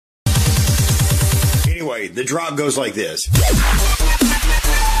Anyway, the drop goes like this.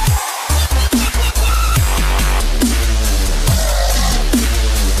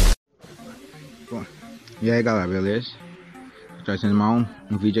 Bom, e aí galera, beleza? Tô trazendo mais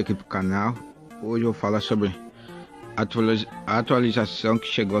um vídeo aqui pro canal. Hoje eu vou falar sobre a atualização que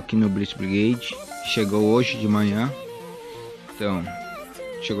chegou aqui no Blitz Brigade. Chegou hoje de manhã. Então,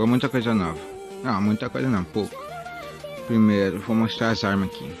 chegou muita coisa nova. Não, muita coisa não, pouco. Primeiro, vou mostrar as armas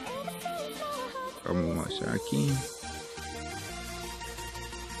aqui. Vamos mostrar aqui.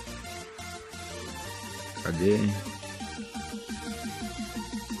 Cadê?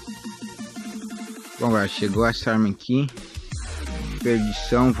 Bom, galera, chegou essa arma aqui.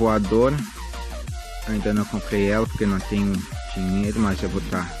 Perdição voadora. Ainda não comprei ela porque não tenho dinheiro, mas eu vou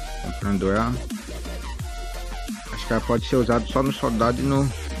estar comprando ela. Acho que ela pode ser usada só no soldado e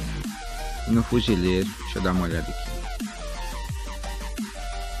no fuzileiro. Deixa eu dar uma olhada aqui.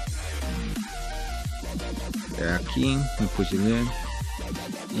 É aqui no fuzileiro.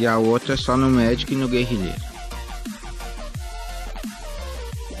 E a outra é só no médico e no guerrilheiro.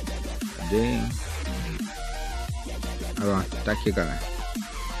 Cadê? Ó, tá aqui, galera.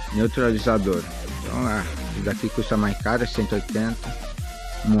 Neutralizador. Então lá, isso daqui custa mais caro, 180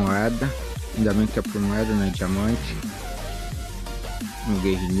 moeda. Ainda bem que é por moeda, não é diamante. No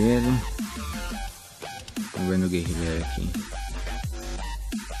guerrilheiro. Vamos ver no guerrilheiro aqui.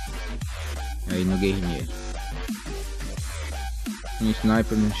 Aí no guerrilheiro. No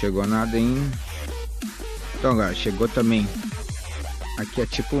sniper não chegou nada ainda. Então galera, chegou também. Aqui é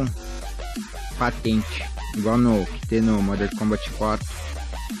tipo patente, igual no que tem no Modern Combat 4.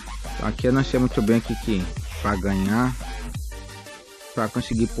 Então aqui eu não sei muito bem o que para ganhar, para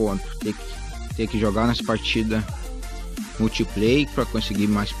conseguir ponto, ter que jogar nas partidas multiplayer para conseguir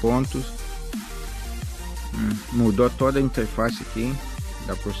mais pontos. Mudou toda a interface aqui,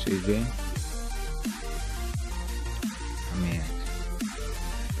 dá para vocês verem.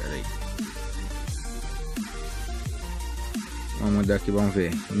 Vamos mudar aqui, vamos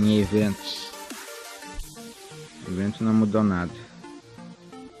ver. Em eventos. Evento não mudou nada.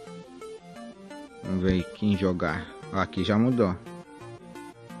 Vamos ver quem jogar. Ó, aqui já mudou.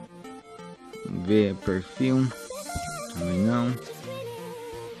 Vamos ver perfil. Também não.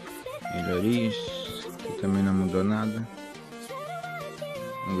 Melhorias. Aqui também não mudou nada.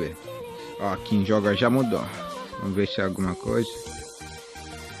 Vamos ver. Ó, quem joga já mudou. Vamos ver se é alguma coisa.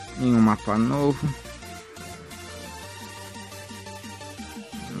 Nenhum mapa novo.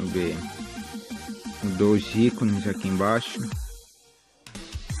 Vamos ver. Mudou os ícones aqui embaixo.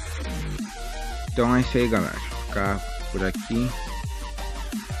 Então é isso aí, galera. Vou ficar por aqui.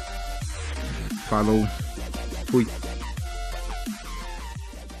 Falou. Fui.